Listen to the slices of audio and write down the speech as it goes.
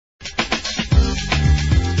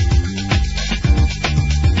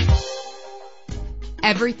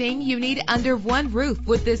Everything you need under one roof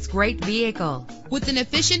with this great vehicle. With an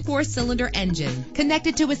efficient 4-cylinder engine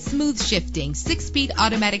connected to a smooth shifting 6-speed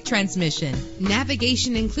automatic transmission.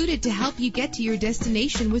 Navigation included to help you get to your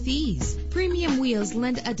destination with ease. Premium wheels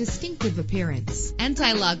lend a distinctive appearance.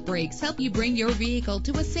 Anti-lock brakes help you bring your vehicle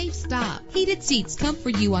to a safe stop. Heated seats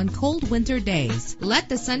comfort you on cold winter days. Let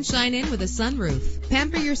the sunshine in with a sunroof.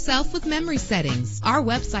 Pamper yourself with memory settings. Our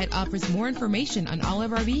website offers more information on all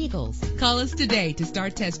of our vehicles. Call us today to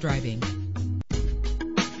start test driving.